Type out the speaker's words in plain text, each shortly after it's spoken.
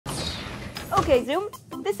Okay, Zoom,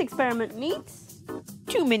 this experiment needs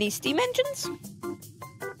 2 mini steam engines,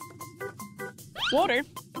 water,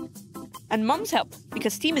 and Mum's help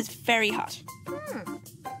because steam is very hot.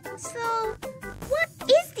 So, what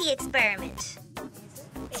is the experiment?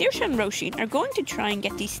 Saoirse and Roisin are going to try and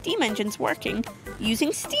get these steam engines working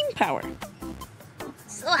using steam power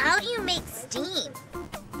So how do you make steam?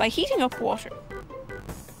 by heating up water.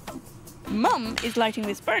 Mum is lighting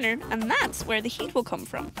this burner, and that's where the heat will come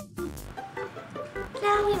from.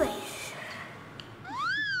 Now we wait.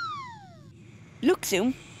 Look,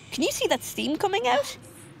 Zoom, can you see that steam coming out?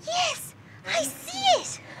 Yes, I see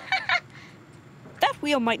it. That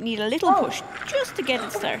wheel might need a little push just to get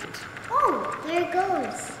it started. Oh, there it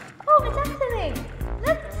goes. Oh, it's happening!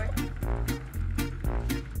 Look!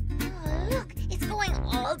 Oh, look, it's going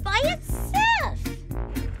all by itself.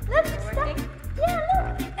 Look, stop! Yeah,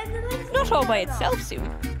 look! And the lights Not all by itself, Zoom.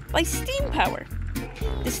 By steam power.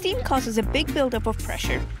 The steam causes a big build-up of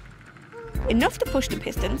pressure, enough to push the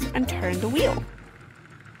pistons and turn the wheel.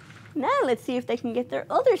 Now let's see if they can get their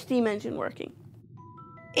other steam engine working.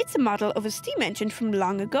 It's a model of a steam engine from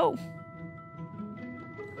long ago.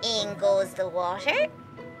 In goes the water.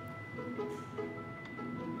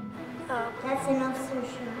 Oh, that's enough,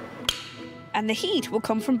 Saoirse. And the heat will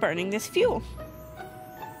come from burning this fuel.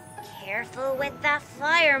 Careful with that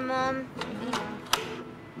fire, Mum.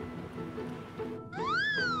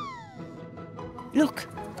 Look,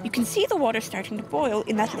 you can see the water starting to boil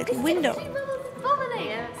in that little window. It's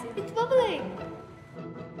bubbling! It's bubbling!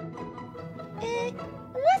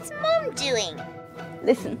 What's Mum doing?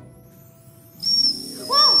 Listen.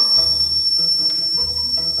 Whoa!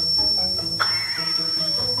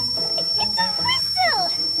 It's a whistle!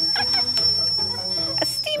 A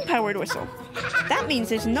steam-powered whistle. That means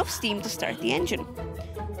there's enough steam to start the engine.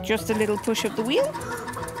 Just a little push of the wheel,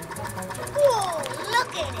 Whoa,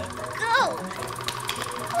 look at it go!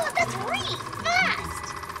 Oh, that's really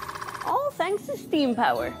fast! All thanks to steam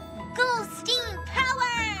power. Go steam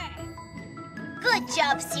power! Good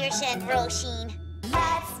job, Saoirse and Roisin.